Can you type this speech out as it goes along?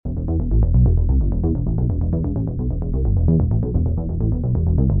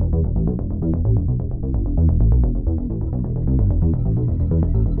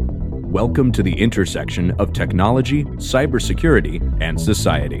Welcome to the intersection of technology, cybersecurity, and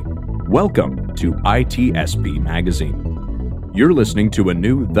society. Welcome to ITSP Magazine. You're listening to a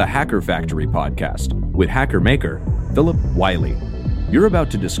new The Hacker Factory podcast with hacker maker Philip Wiley. You're about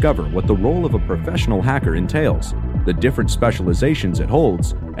to discover what the role of a professional hacker entails, the different specializations it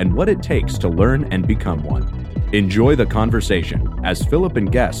holds, and what it takes to learn and become one. Enjoy the conversation as Philip and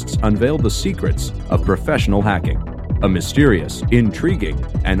guests unveil the secrets of professional hacking, a mysterious, intriguing,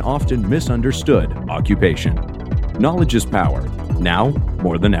 and often misunderstood occupation. Knowledge is power, now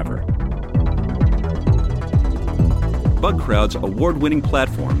more than ever. Bugcrowd's award-winning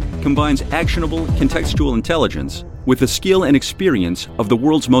platform combines actionable contextual intelligence with the skill and experience of the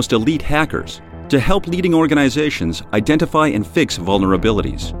world's most elite hackers to help leading organizations identify and fix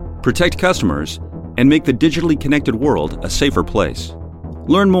vulnerabilities, protect customers, and make the digitally connected world a safer place.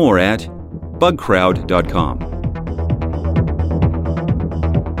 Learn more at bugcrowd.com.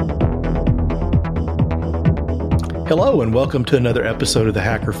 Hello and welcome to another episode of the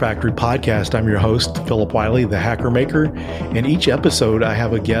Hacker Factory podcast. I'm your host, Philip Wiley, the Hacker Maker. In each episode, I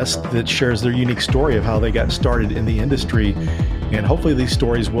have a guest that shares their unique story of how they got started in the industry. And hopefully these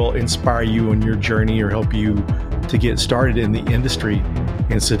stories will inspire you on your journey or help you to get started in the industry.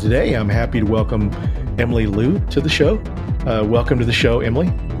 And so today I'm happy to welcome Emily Liu to the show. Welcome to the show, Emily.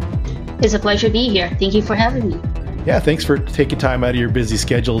 It's a pleasure to be here. Thank you for having me. Yeah, thanks for taking time out of your busy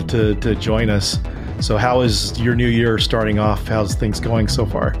schedule to join us. So how is your new year starting off? How's things going so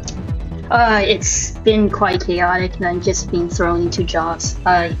far? It's been quite chaotic and I've just been thrown into jobs.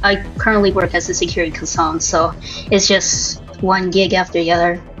 I currently work as a security consultant, so it's just one gig after the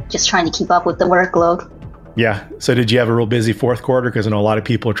other, just trying to keep up with the workload. Yeah. So did you have a real busy fourth quarter? Because I know a lot of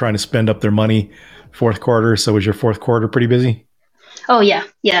people are trying to spend up their money fourth quarter. So was your fourth quarter pretty busy? Oh, yeah.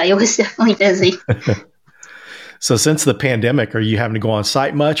 Yeah, it was definitely busy. So since the pandemic, are you having to go on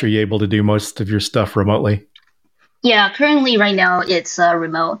site much? Or are you able to do most of your stuff remotely? Yeah, currently right now it's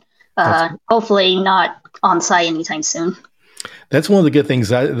remote. Hopefully not on site anytime soon. That's one of the good things.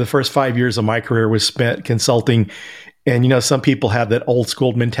 The first 5 years of my career was spent consulting. And, you know, some people have that old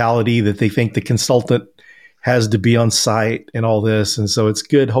school mentality that they think the consultant has to be on site and all this. And so it's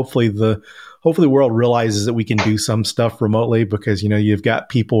good. Hopefully the world realizes that we can do some stuff remotely because, you know, you've got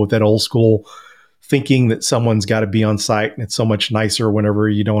people with that old school thinking that someone's got to be on site, and it's so much nicer whenever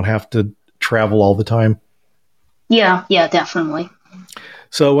you don't have to travel all the time. Yeah, definitely.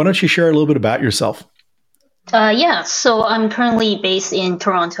 So why don't you share a little bit about yourself? So I'm currently based in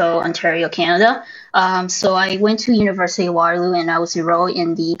Toronto, Ontario, Canada. So I went to University of Waterloo and I was enrolled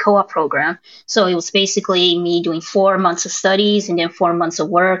in the co-op program. So it was basically me doing 4 months of studies and then 4 months of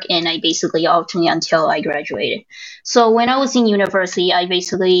work, and I basically alternated until I graduated. So when I was in university, I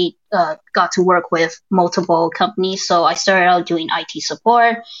basically got to work with multiple companies. So I started out doing IT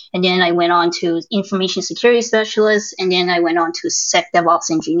support, and then I went on to information security specialist, and then I went on to SecDevOps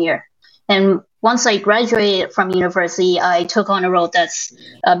engineer. And once I graduated from university, I took on a role that's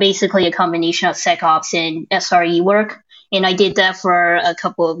basically a combination of SecOps and SRE work. And I did that for a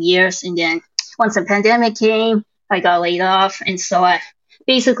couple of years. And then once the pandemic came, I got laid off. And so I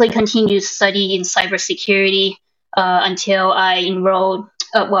basically continued to study in cybersecurity until I enrolled.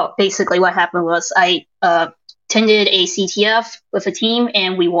 Basically what happened was I attended a CTF with a team,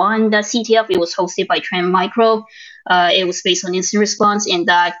 and we won that CTF. It was hosted by Trend Micro. It was based on incident response, and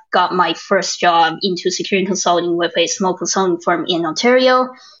that got my first job into security consulting with a small consulting firm in Ontario.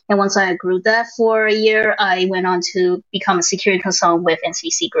 And once I grew that for a year, I went on to become a security consultant with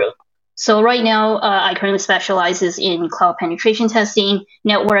NCC Group. So right now, I currently specializes in cloud penetration testing,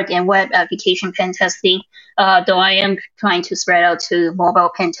 network and web application pen testing, though I am trying to spread out to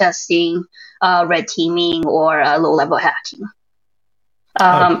mobile pen testing, red teaming, or low-level hacking.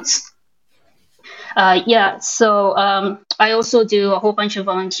 I also do a whole bunch of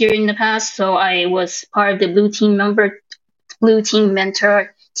volunteering in the past. So I was part of the Blue Team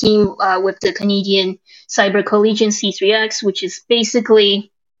Mentor team with the Canadian Cyber Coalition C3X, which is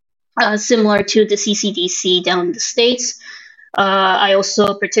basically similar to the CCDC down in the States. I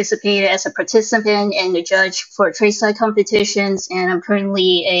also participated as a participant and a judge for TraceSite competitions, and I'm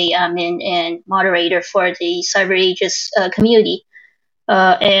currently a admin and moderator for the Cyber Aegis community.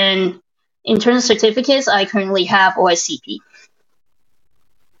 And in terms of certificates, I currently have OSCP.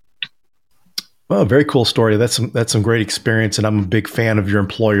 Well, very cool story. That's some great experience, and I'm a big fan of your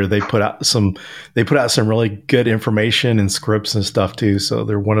employer. They put out some really good information and scripts and stuff too. So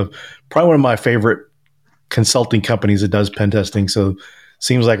they're probably one of my favorite consulting companies that does pen testing. So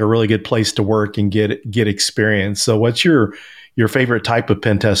seems like a really good place to work and get experience. So what's your favorite type of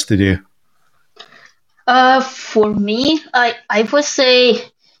pen test to do? For me, I would say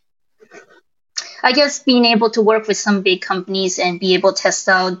I guess being able to work with some big companies and be able to test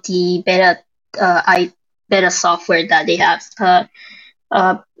out the beta software that they have.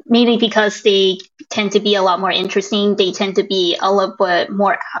 Maybe because they tend to be a lot more interesting, they tend to be a little bit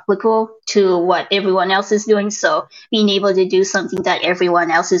more applicable to what everyone else is doing. So being able to do something that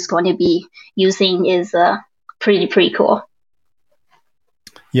everyone else is going to be using is pretty cool.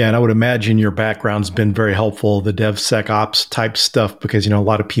 Yeah, and I would imagine your background's been very helpful, the DevSecOps type stuff, because, a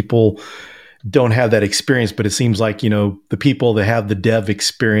lot of people don't have that experience, but it seems like, the people that have the dev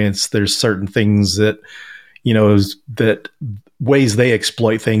experience, there's certain things that, that ways they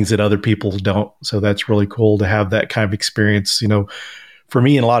exploit things that other people don't. So that's really cool to have that kind of experience. For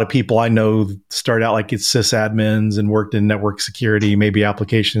me and a lot of people I know start out like it's sysadmins and worked in network security, maybe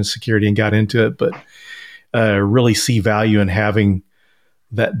application security, and got into it, but really see value in having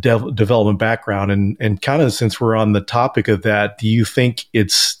that development background. And kind of, since we're on the topic of that, do you think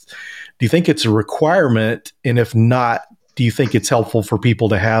it's a requirement? And if not, do you think it's helpful for people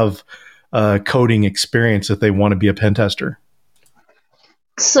to have coding experience if they want to be a pen tester?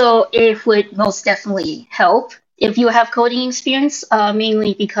 So it would most definitely help if you have coding experience,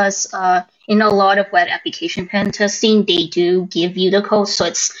 mainly because in a lot of web application pen testing, they do give you the code. So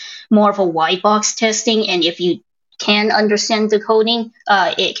it's more of a white box testing. And if you can understand the coding,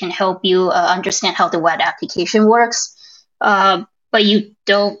 it can help you understand how the web application works. But you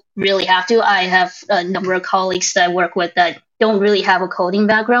don't really have to. I have a number of colleagues that I work with that don't really have a coding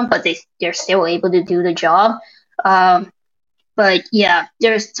background, but they're still able to do the job. But yeah,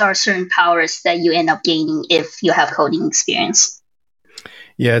 there are certain powers that you end up gaining if you have coding experience.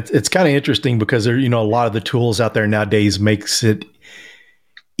 Yeah, it's kind of interesting because there, a lot of the tools out there nowadays makes it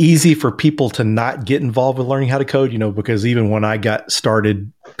easy for people to not get involved with learning how to code, because even when I got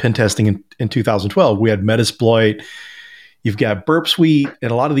started pen testing in 2012, we had Metasploit, you've got Burp Suite,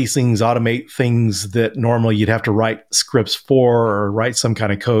 and a lot of these things automate things that normally you'd have to write scripts for or write some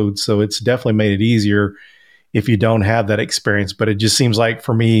kind of code. So it's definitely made it easier if you don't have that experience. But it just seems like,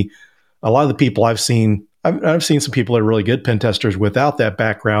 for me, a lot of the people I've seen some people that are really good pen testers without that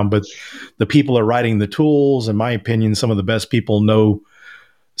background, but the people that are writing the tools, in my opinion, some of the best people know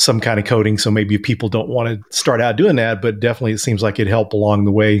some kind of coding. So maybe people don't want to start out doing that, but definitely it seems like it helped along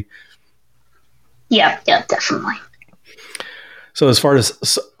the way. Yeah, definitely. So as far as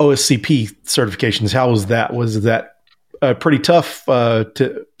OSCP certifications, how was that? Was that pretty tough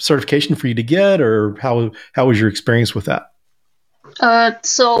certification for you to get, or how was your experience with that?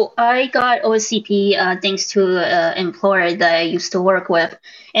 So I got OSCP thanks to an employer that I used to work with,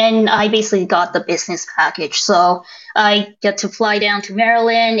 and I basically got the business package. So I get to fly down to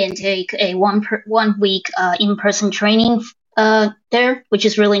Maryland and take a one week in-person training there, which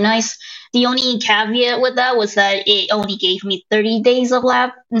is really nice. The only caveat with that was that it only gave me 30 days of lab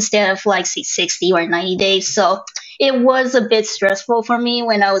instead of like 60 or 90 days. So it was a bit stressful for me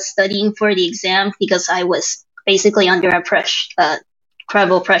when I was studying for the exam, because I was basically under a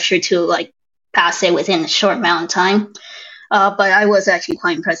incredible pressure to like pass it within a short amount of time. But I was actually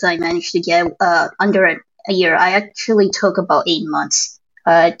quite impressed. I managed to get under a year. I actually took about 8 months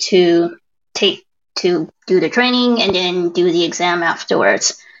to do the training and then do the exam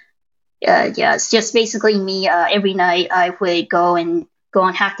afterwards. Yeah, it's just basically me. Every night I would go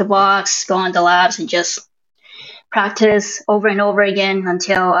on Hack the Box, go on the labs, and just practice over and over again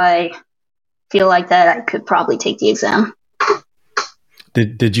until I feel like that I could probably take the exam.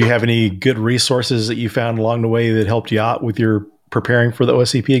 Did you have any good resources that you found along the way that helped you out with your preparing for the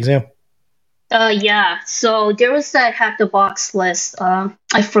OSCP exam? Yeah. So there was that Hack the Box list.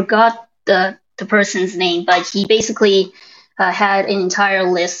 I forgot the person's name, but he basically had an entire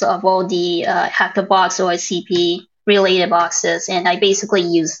list of all the Hack the Box OSCP related boxes, and I basically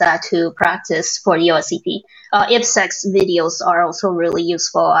used that to practice for the OSCP. IPSEC's videos are also really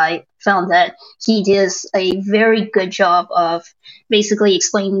useful. I found that he does a very good job of basically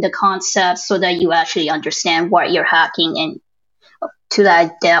explaining the concepts so that you actually understand what you're hacking, and to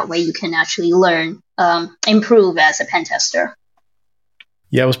that way you can actually learn, improve as a pen tester.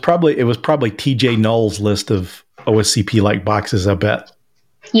 Yeah, it was probably TJ Null's list of OSCP like boxes, I bet.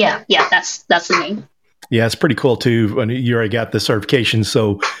 Yeah, that's the name. Yeah, it's pretty cool too. And you already got the certification,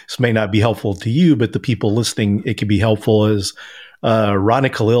 so this may not be helpful to you, but the people listening, it could be helpful. As Rana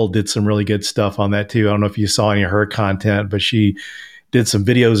Khalil did some really good stuff on that too. I don't know if you saw any of her content, but she did some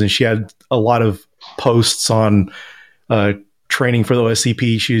videos and she had a lot of posts on training for the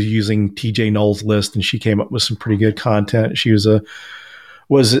OSCP. She was using TJ Null's list, and she came up with some pretty good content. She was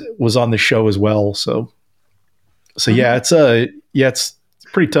on the show as well. So yeah, it's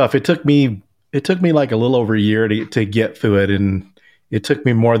pretty tough. It took me like a little over a year to get through it, and it took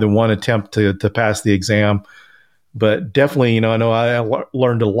me more than one attempt to pass the exam. But definitely, I know I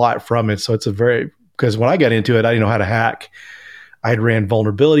learned a lot from it. So because when I got into it, I didn't know how to hack. I'd ran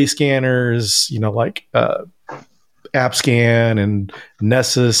vulnerability scanners, like AppScan and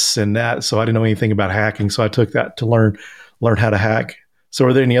Nessus and that. So I didn't know anything about hacking. So I took that to learn how to hack. So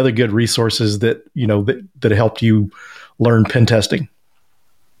are there any other good resources that, that helped you learn pen testing?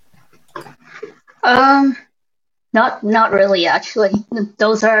 Not really, actually.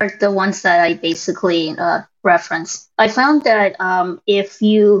 Those are the ones that I basically reference. I found that if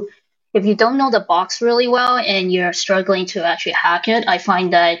you don't know the box really well and you're struggling to actually hack it, I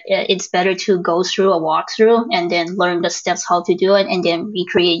find that it's better to go through a walkthrough and then learn the steps how to do it and then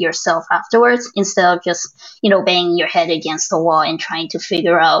recreate yourself afterwards instead of just, banging your head against the wall and trying to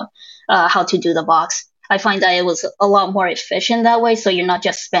figure out how to do the box. I find that it was a lot more efficient that way, so you're not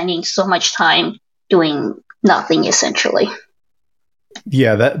just spending so much time doing nothing, essentially.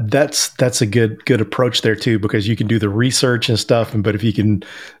 Yeah, that's a good approach there too, because you can do the research and stuff, but if you can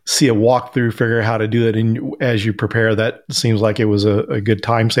see a walkthrough, figure out how to do it, and as you prepare, that seems like it was a good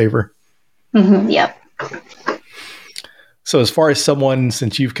time saver. Mm-hmm, yeah. So, as far as someone,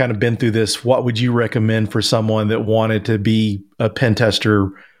 since you've kind of been through this, what would you recommend for someone that wanted to be a pen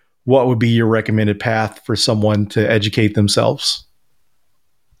tester? What would be your recommended path for someone to educate themselves?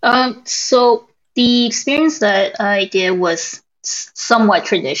 So the experience that I did was somewhat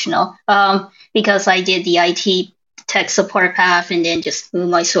traditional because I did the IT tech support path and then just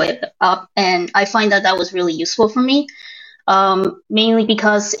moved my way up. And I find that was really useful for me, mainly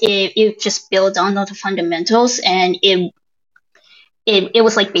because it just built on the fundamentals and it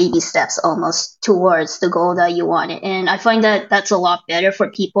was like baby steps almost towards the goal that you wanted. And I find that that's a lot better for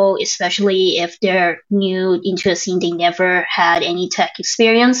people, especially if they're new into a scene, they never had any tech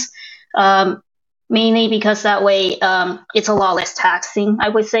experience. Mainly because that way it's a lot less taxing, I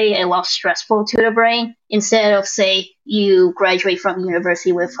would say, a lot stressful to the brain. Instead of, say, you graduate from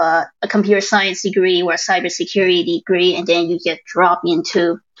university with a computer science degree or a cybersecurity degree, and then you get dropped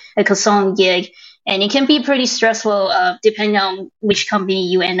into a consulting gig. And it can be pretty stressful depending on which company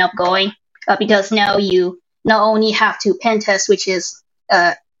you end up going, because now you not only have to pen test, which is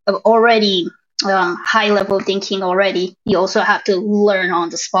already high level thinking already, you also have to learn on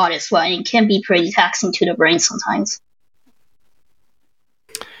the spot as well. And it can be pretty taxing to the brain sometimes.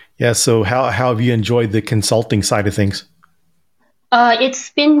 Yeah. So how have you enjoyed the consulting side of things?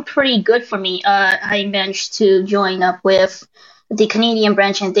 It's been pretty good for me. I managed to join up with the Canadian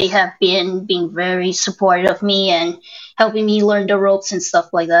branch, and they have been being very supportive of me and helping me learn the ropes and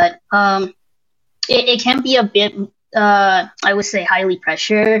stuff like that. It can be a bit, I would say, highly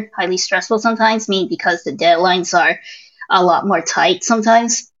stressful sometimes, because the deadlines are a lot more tight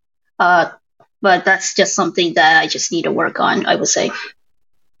sometimes. But that's just something that I just need to work on, I would say.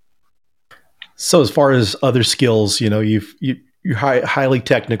 So as far as other skills, you're highly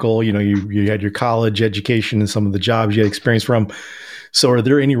technical, you had your college education and some of the jobs you had experience from. So are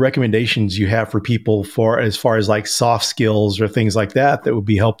there any recommendations you have for people as far as like soft skills or things like that would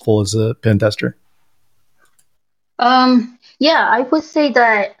be helpful as a pen tester? Yeah, I would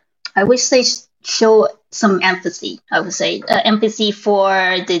say show some empathy. I would say empathy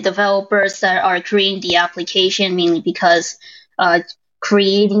for the developers that are creating the application, mainly because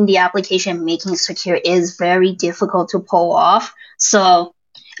creating the application, making it secure is very difficult to pull off. So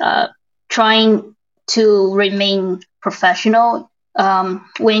trying to remain professional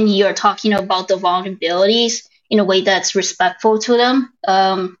when you're talking about the vulnerabilities in a way that's respectful to them.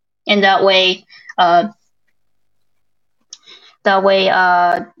 And that way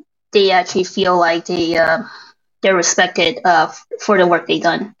they actually feel like they're respected for the work they've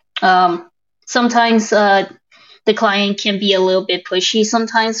done. Sometimes the client can be a little bit pushy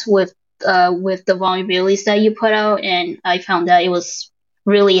sometimes with the vulnerabilities that you put out, and I found that it was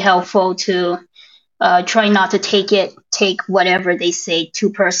really helpful to try not to take whatever they say too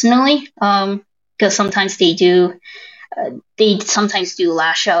personally, because sometimes they sometimes do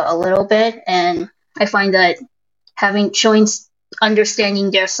lash out a little bit, and I find that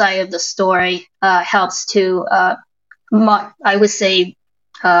understanding their side of the story helps to, I would say,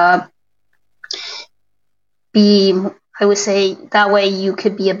 that way you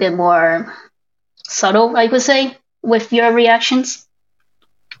could be a bit more subtle, I would say, with your reactions.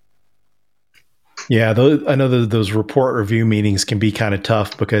 Yeah, I know those report review meetings can be kind of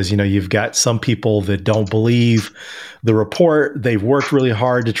tough because, you've got some people that don't believe the report. They've worked really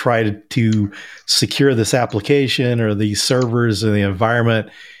hard to try to secure this application or these servers and the environment.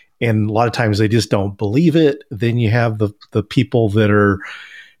 And a lot of times they just don't believe it. Then you have the people that are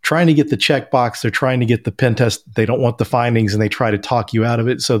trying to get the checkbox. They're trying to get the pen test. They don't want the findings, and they try to talk you out of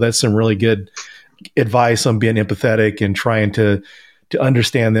it. So that's some really good advice on being empathetic and trying to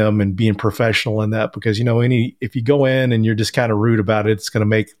understand them and being professional in that, because, if you go in and you're just kind of rude about it, it's going to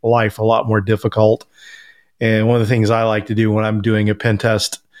make life a lot more difficult. And one of the things I like to do when I'm doing a pen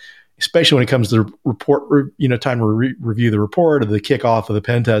test, especially when it comes to the report, time to review the report or the kickoff of the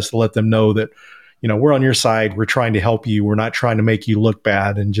pen test, to let them know that, we're on your side. We're trying to help you. We're not trying to make you look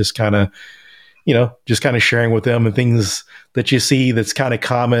bad, and just kind of sharing with them and things that you see that's kind of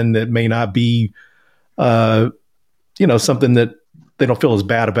common that may not be, something that they don't feel as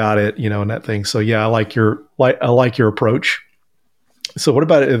bad about it, and that thing. So yeah, I like your approach. So what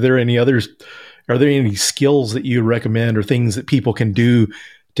about, are there any skills that you recommend or things that people can do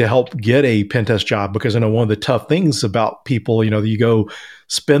to help get a pen test job? Because I know one of the tough things about people, you go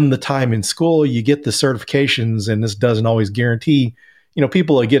spend the time in school, you get the certifications, and this doesn't always guarantee,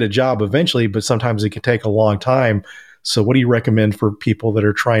 people will get a job eventually, but sometimes it can take a long time. So what do you recommend for people that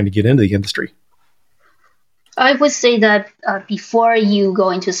are trying to get into the industry? I would say that before you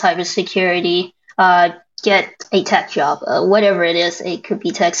go into cybersecurity, get a tech job, whatever it is. It could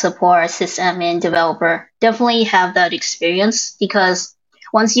be tech support, sysadmin, developer. Definitely have that experience, because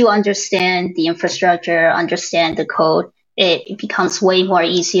once you understand the infrastructure, understand the code, it becomes way more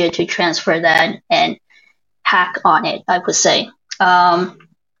easier to transfer that and hack on it, I would say.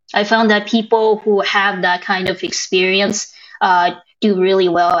 I found that people who have that kind of experience do really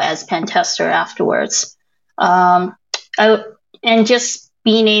well as pen tester afterwards. And just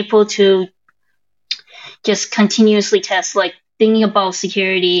being able to just continuously test, like, thinking about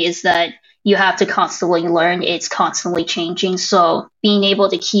security is that you have to constantly learn. It's constantly changing. So being able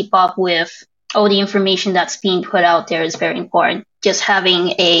to keep up with all the information that's being put out there is very important. Just having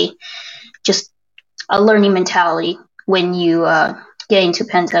a learning mentality when you get into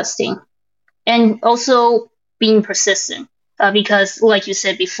pen testing. And also being persistent, because like you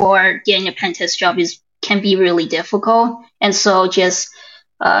said before, getting a pen test job can be really difficult. And so just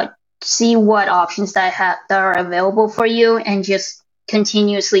see what options that are available for you, and just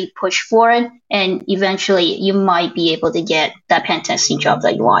continuously push for it. And eventually you might be able to get that pen testing job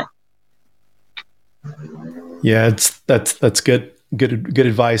that you want. Yeah, that's good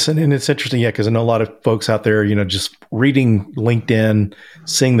advice. And it's interesting, because I know a lot of folks out there, just reading LinkedIn,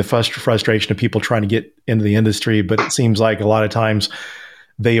 seeing the frustration of people trying to get into the industry, but it seems like a lot of times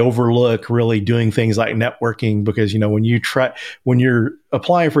they overlook really doing things like networking, because, when you're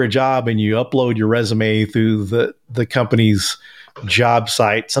applying for a job and you upload your resume through the company's job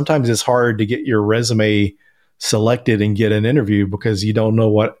site, sometimes it's hard to get your resume selected and get an interview, because you don't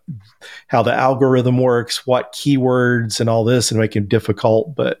know how the algorithm works, what keywords and all this, and make it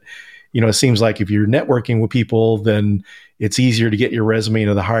difficult. But, it seems like if you're networking with people, then it's easier to get your resume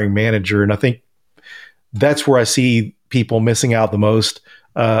into the hiring manager. And I think that's where I see people missing out the most.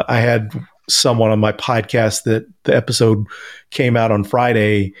 I had someone on my podcast that the episode came out on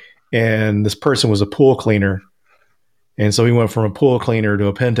Friday, and this person was a pool cleaner. And so he went from a pool cleaner to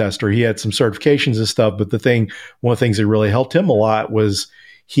a pen tester. He had some certifications and stuff, but one of the things that really helped him a lot was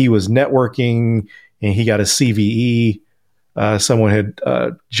he was networking, and he got a CVE.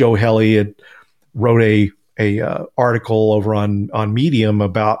 Joe Helly had wrote a article over on Medium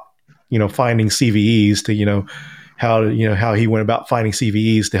about, finding CVEs to, how he went about finding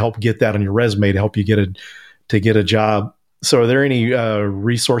CVEs to help get that on your resume, to help you get a job. So are there any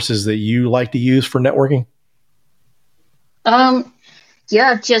resources that you like to use for networking?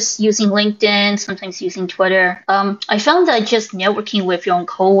 Yeah, just using LinkedIn, sometimes using Twitter. I found that just networking with your own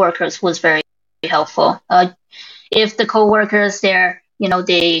coworkers was very helpful. If the coworkers, they're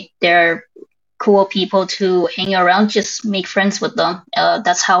cool people to hang around, just make friends with them.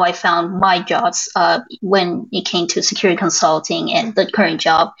 That's how I found my jobs when it came to security consulting and the current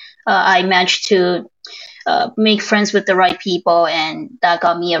job. I managed to make friends with the right people, and that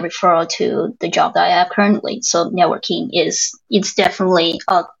got me a referral to the job that I have currently. So networking it's definitely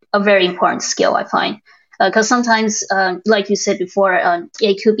a very important skill, I find. Because sometimes, like you said before,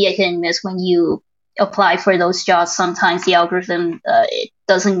 it could be a hit and miss when you apply for those jobs. Sometimes the algorithm it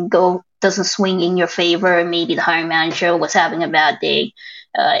doesn't swing in your favor. Maybe the hiring manager was having a bad day.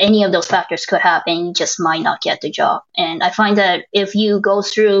 Any of those factors could happen. You just might not get the job. And I find that if you go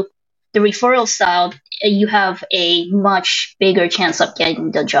through the referral style, you have a much bigger chance of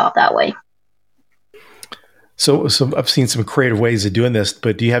getting the job that way. So I've seen some creative ways of doing this,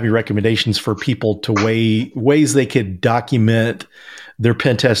 but do you have any recommendations for people to ways they could document their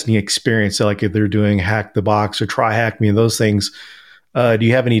pen testing experience? So like if they're doing Hack the Box or Try Hack Me and those things, do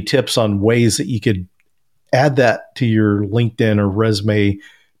you have any tips on ways that you could add that to your LinkedIn or resume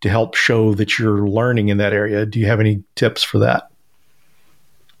to help show that you're learning in that area? Do you have any tips for that?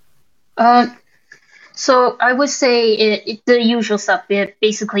 So I would say the usual stuff,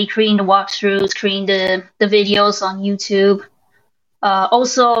 basically creating the walkthroughs, creating the videos on YouTube.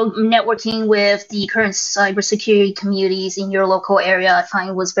 Also, networking with the current cybersecurity communities in your local area, I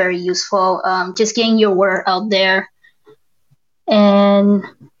find was very useful. Just getting your word out there. And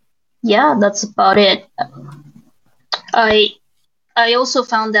yeah, that's about it. I also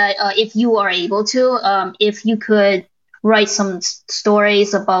found that if you are able to, if you could write some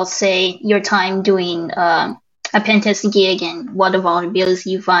stories about, say, your time doing a pen testing gig and what the vulnerabilities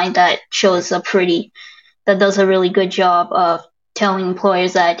you find, that does a really good job of telling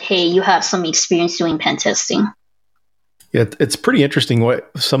employers that, hey, you have some experience doing pen testing. Yeah, it's pretty interesting what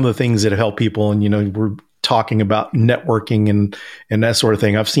some of the things that help people. And, we're talking about networking and that sort of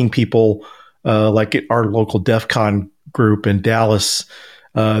thing. I've seen people like at our local DEF CON group in Dallas.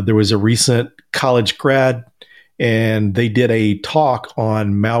 There was a recent college grad, and they did a talk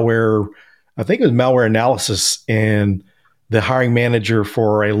on malware. I think it was malware analysis, and the hiring manager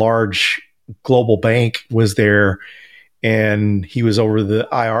for a large global bank was there, and he was over the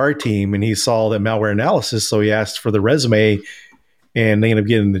IR team, and he saw that malware analysis. So he asked for the resume, and they ended up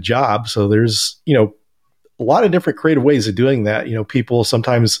getting the job. So there's, a lot of different creative ways of doing that. People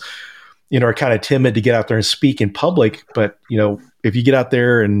sometimes, are kind of timid to get out there and speak in public, but, if you get out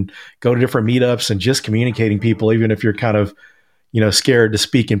there and go to different meetups and just communicating people, even if you're kind of, scared to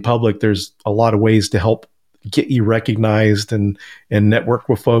speak in public, there's a lot of ways to help get you recognized and network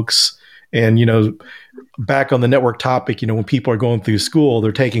with folks. And, back on the network topic, when people are going through school,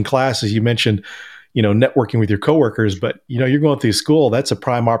 they're taking classes. You mentioned, networking with your coworkers, but, you're going through school. That's a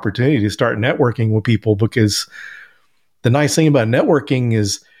prime opportunity to start networking with people, because the nice thing about networking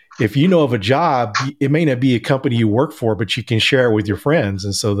is if you know of a job, it may not be a company you work for, but you can share it with your friends.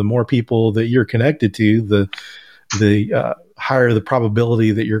 And so the more people that you're connected to, the higher the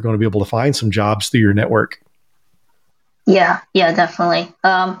probability that you're going to be able to find some jobs through your network. Yeah, definitely.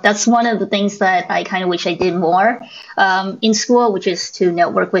 That's one of the things that I kind of wish I did more in school, which is to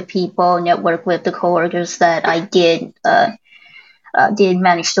network with people, network with the coworkers that I did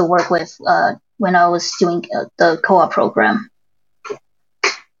manage to work with when I was doing the co-op program.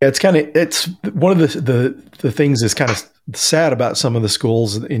 It's one of the things that's kind of sad about some of the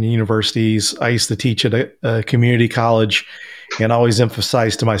schools and universities. I used to teach at a community college, and I always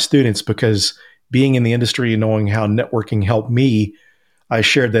emphasize to my students, because being in the industry and knowing how networking helped me, I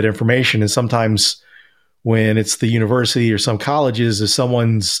shared that information. And sometimes when it's the university or some colleges, if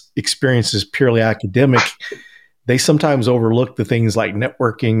someone's experience is purely academic, they sometimes overlook the things like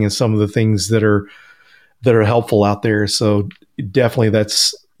networking and some of the things that are helpful out there. So definitely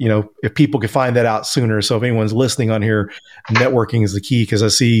that's, if people could find that out sooner. So if anyone's listening on here, networking is the key, because I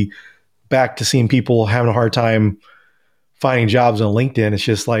see back to seeing people having a hard time finding jobs on LinkedIn. It's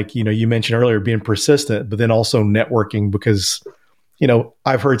just like, you mentioned earlier, being persistent, but then also networking, because,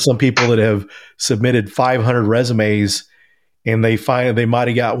 I've heard some people that have submitted 500 resumes and they find they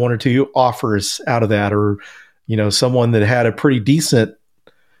might've got one or two offers out of that, or, someone that had a pretty decent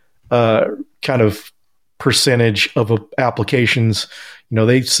kind of percentage of applications,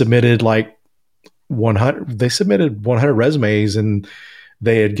 they submitted like 100 resumes and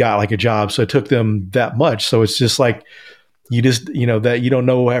they had got like a job. So it took them that much. So it's just like, that you don't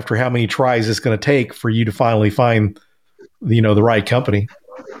know after how many tries it's going to take for you to finally find, the right company.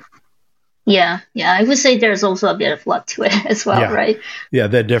 Yeah. I would say there's also a bit of luck to it as well, right? Yeah,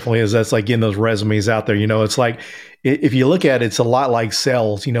 that definitely is. That's like getting those resumes out there. It's like, if you look at it, it's a lot like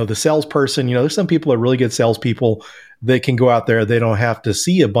sales. The salesperson, there's some people that are really good salespeople that can go out there. They don't have to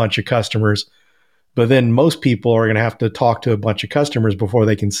see a bunch of customers, but then most people are going to have to talk to a bunch of customers before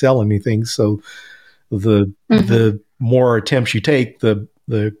they can sell anything. So the more attempts you take, the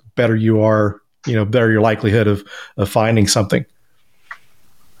better you are, better your likelihood of finding something.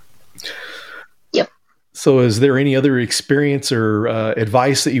 Yep. So is there any other experience or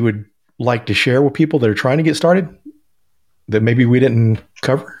advice that you would like to share with people that are trying to get started that maybe we didn't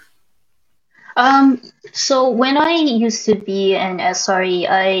cover? So when I used to be an SRE,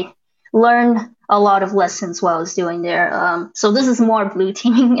 I learned a lot of lessons while I was doing there. So this is more blue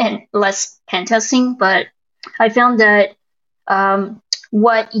teaming and less pen testing, but I found that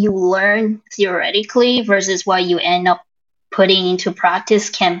what you learn theoretically versus what you end up putting into practice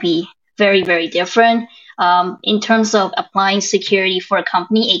can be very, very different. In terms of applying security for a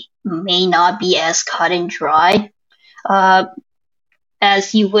company, it may not be as cut and dry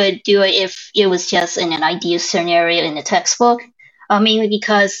as you would do it if it was just in an ideal scenario in a textbook, mainly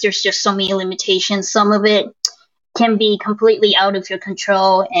because there's just so many limitations. Some of it can be completely out of your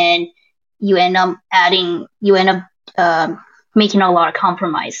control, and you end up making a lot of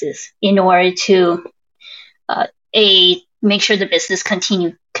compromises in order to make sure the business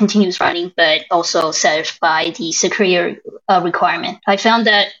continues running, but also satisfy the security requirement. I found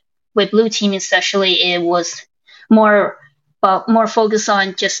that with Blue Team especially, it was more focused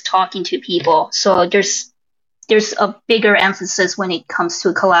on just talking to people. So there's a bigger emphasis when it comes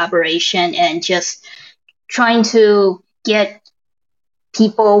to collaboration and just trying to get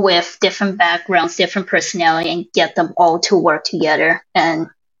people with different backgrounds, different personality, and get them all to work together. And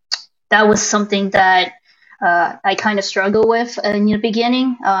that was something that I kind of struggled with in the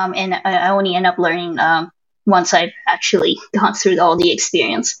beginning, and I only end up learning once I've actually gone through all the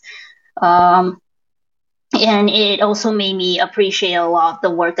experience. And it also made me appreciate a lot the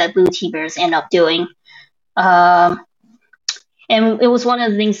work that Blue Teamers end up doing. And it was one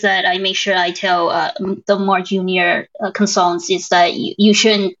of the things that I make sure I tell the more junior consultants is that you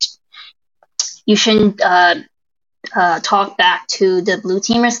shouldn't talk back to the Blue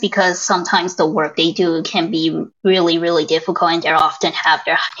Teamers, because sometimes the work they do can be really, really difficult, and they often have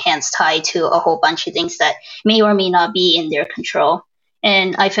their hands tied to a whole bunch of things that may or may not be in their control.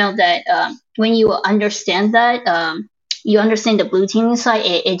 And I found that when you understand that, you understand the Blue Teaming side,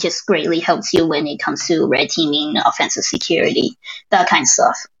 it just greatly helps you when it comes to red teaming, offensive security, that kind of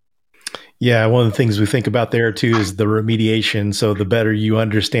stuff. Yeah, one of the things we think about there too is the remediation. So the better you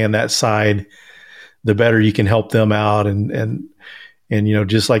understand that side, the better you can help them out. And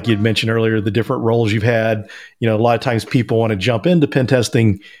just like you'd mentioned earlier, the different roles you've had, a lot of times people want to jump into pen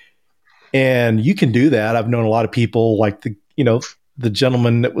testing, and you can do that. I've known a lot of people like the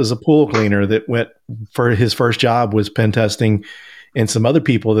gentleman that was a pool cleaner that went for his first job was pen testing, and some other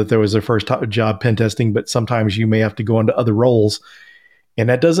people that there was their first job pen testing, but sometimes you may have to go into other roles. And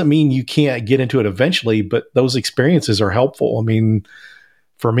that doesn't mean you can't get into it eventually, but those experiences are helpful. I mean,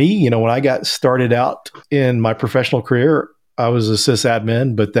 for me, when I got started out in my professional career, I was a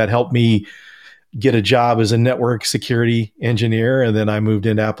sysadmin, but that helped me get a job as a network security engineer. And then I moved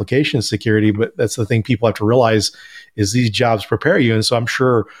into application security. But that's the thing people have to realize is these jobs prepare you. And so I'm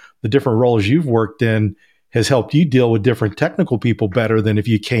sure the different roles you've worked in has helped you deal with different technical people better than if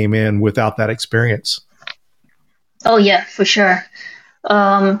you came in without that experience. Oh, yeah, for sure.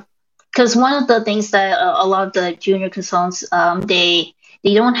 Because one of the things that a lot of the junior consultants, they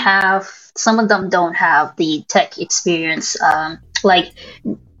don't have, some of them don't have the tech experience.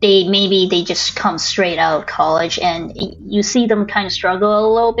 They just come straight out of college, and you see them kind of struggle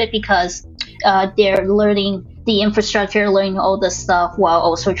a little bit because they're learning the infrastructure, learning all this stuff while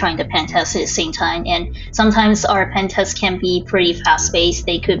also trying to pen test at the same time. And sometimes our pen tests can be pretty fast-paced.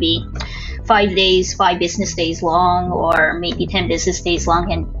 They could be 5 business days long, or maybe 10 business days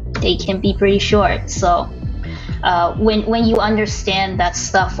long, and they can be pretty short. So when you understand that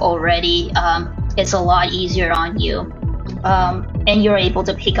stuff already, it's a lot easier on you. And you're able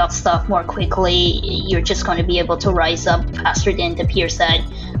to pick up stuff more quickly. You're just going to be able to rise up faster than the peers that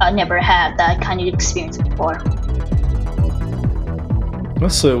never had that kind of experience before.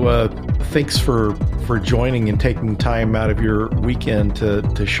 So thanks for joining and taking time out of your weekend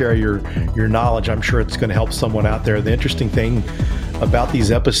to share your knowledge. I'm sure it's going to help someone out there. The interesting thing about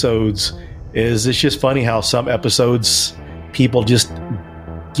these episodes is it's just funny how some episodes people just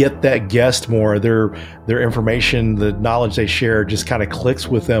get that guest more. Their information, the knowledge they share just kind of clicks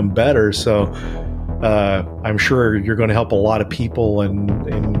with them better. So I'm sure you're going to help a lot of people, and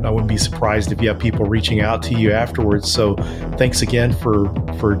I wouldn't be surprised if you have people reaching out to you afterwards. So thanks again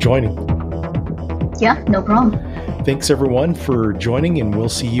for joining. Yeah, no problem. Thanks everyone for joining, and we'll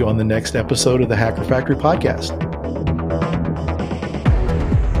see you on the next episode of the Hacker Factory podcast.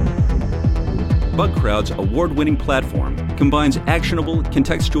 BugCrowd's award-winning platform combines actionable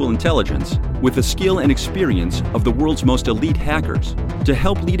contextual intelligence with the skill and experience of the world's most elite hackers to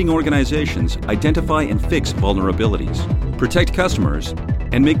help leading organizations identify and fix vulnerabilities, protect customers,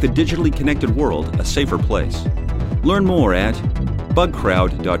 and make the digitally connected world a safer place. Learn more at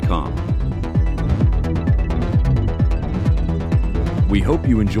bugcrowd.com. We hope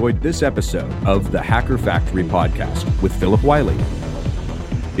you enjoyed this episode of the Hacker Factory podcast with Philip Wiley.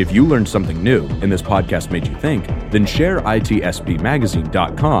 If you learned something new and this podcast made you think, then share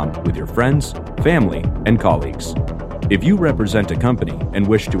itspmagazine.com with your friends, family, and colleagues. If you represent a company and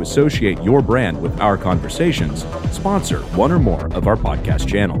wish to associate your brand with our conversations, sponsor one or more of our podcast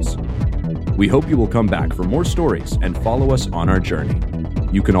channels. We hope you will come back for more stories and follow us on our journey.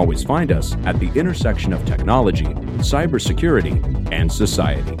 You can always find us at the intersection of technology, cybersecurity, and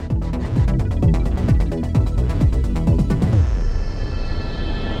society.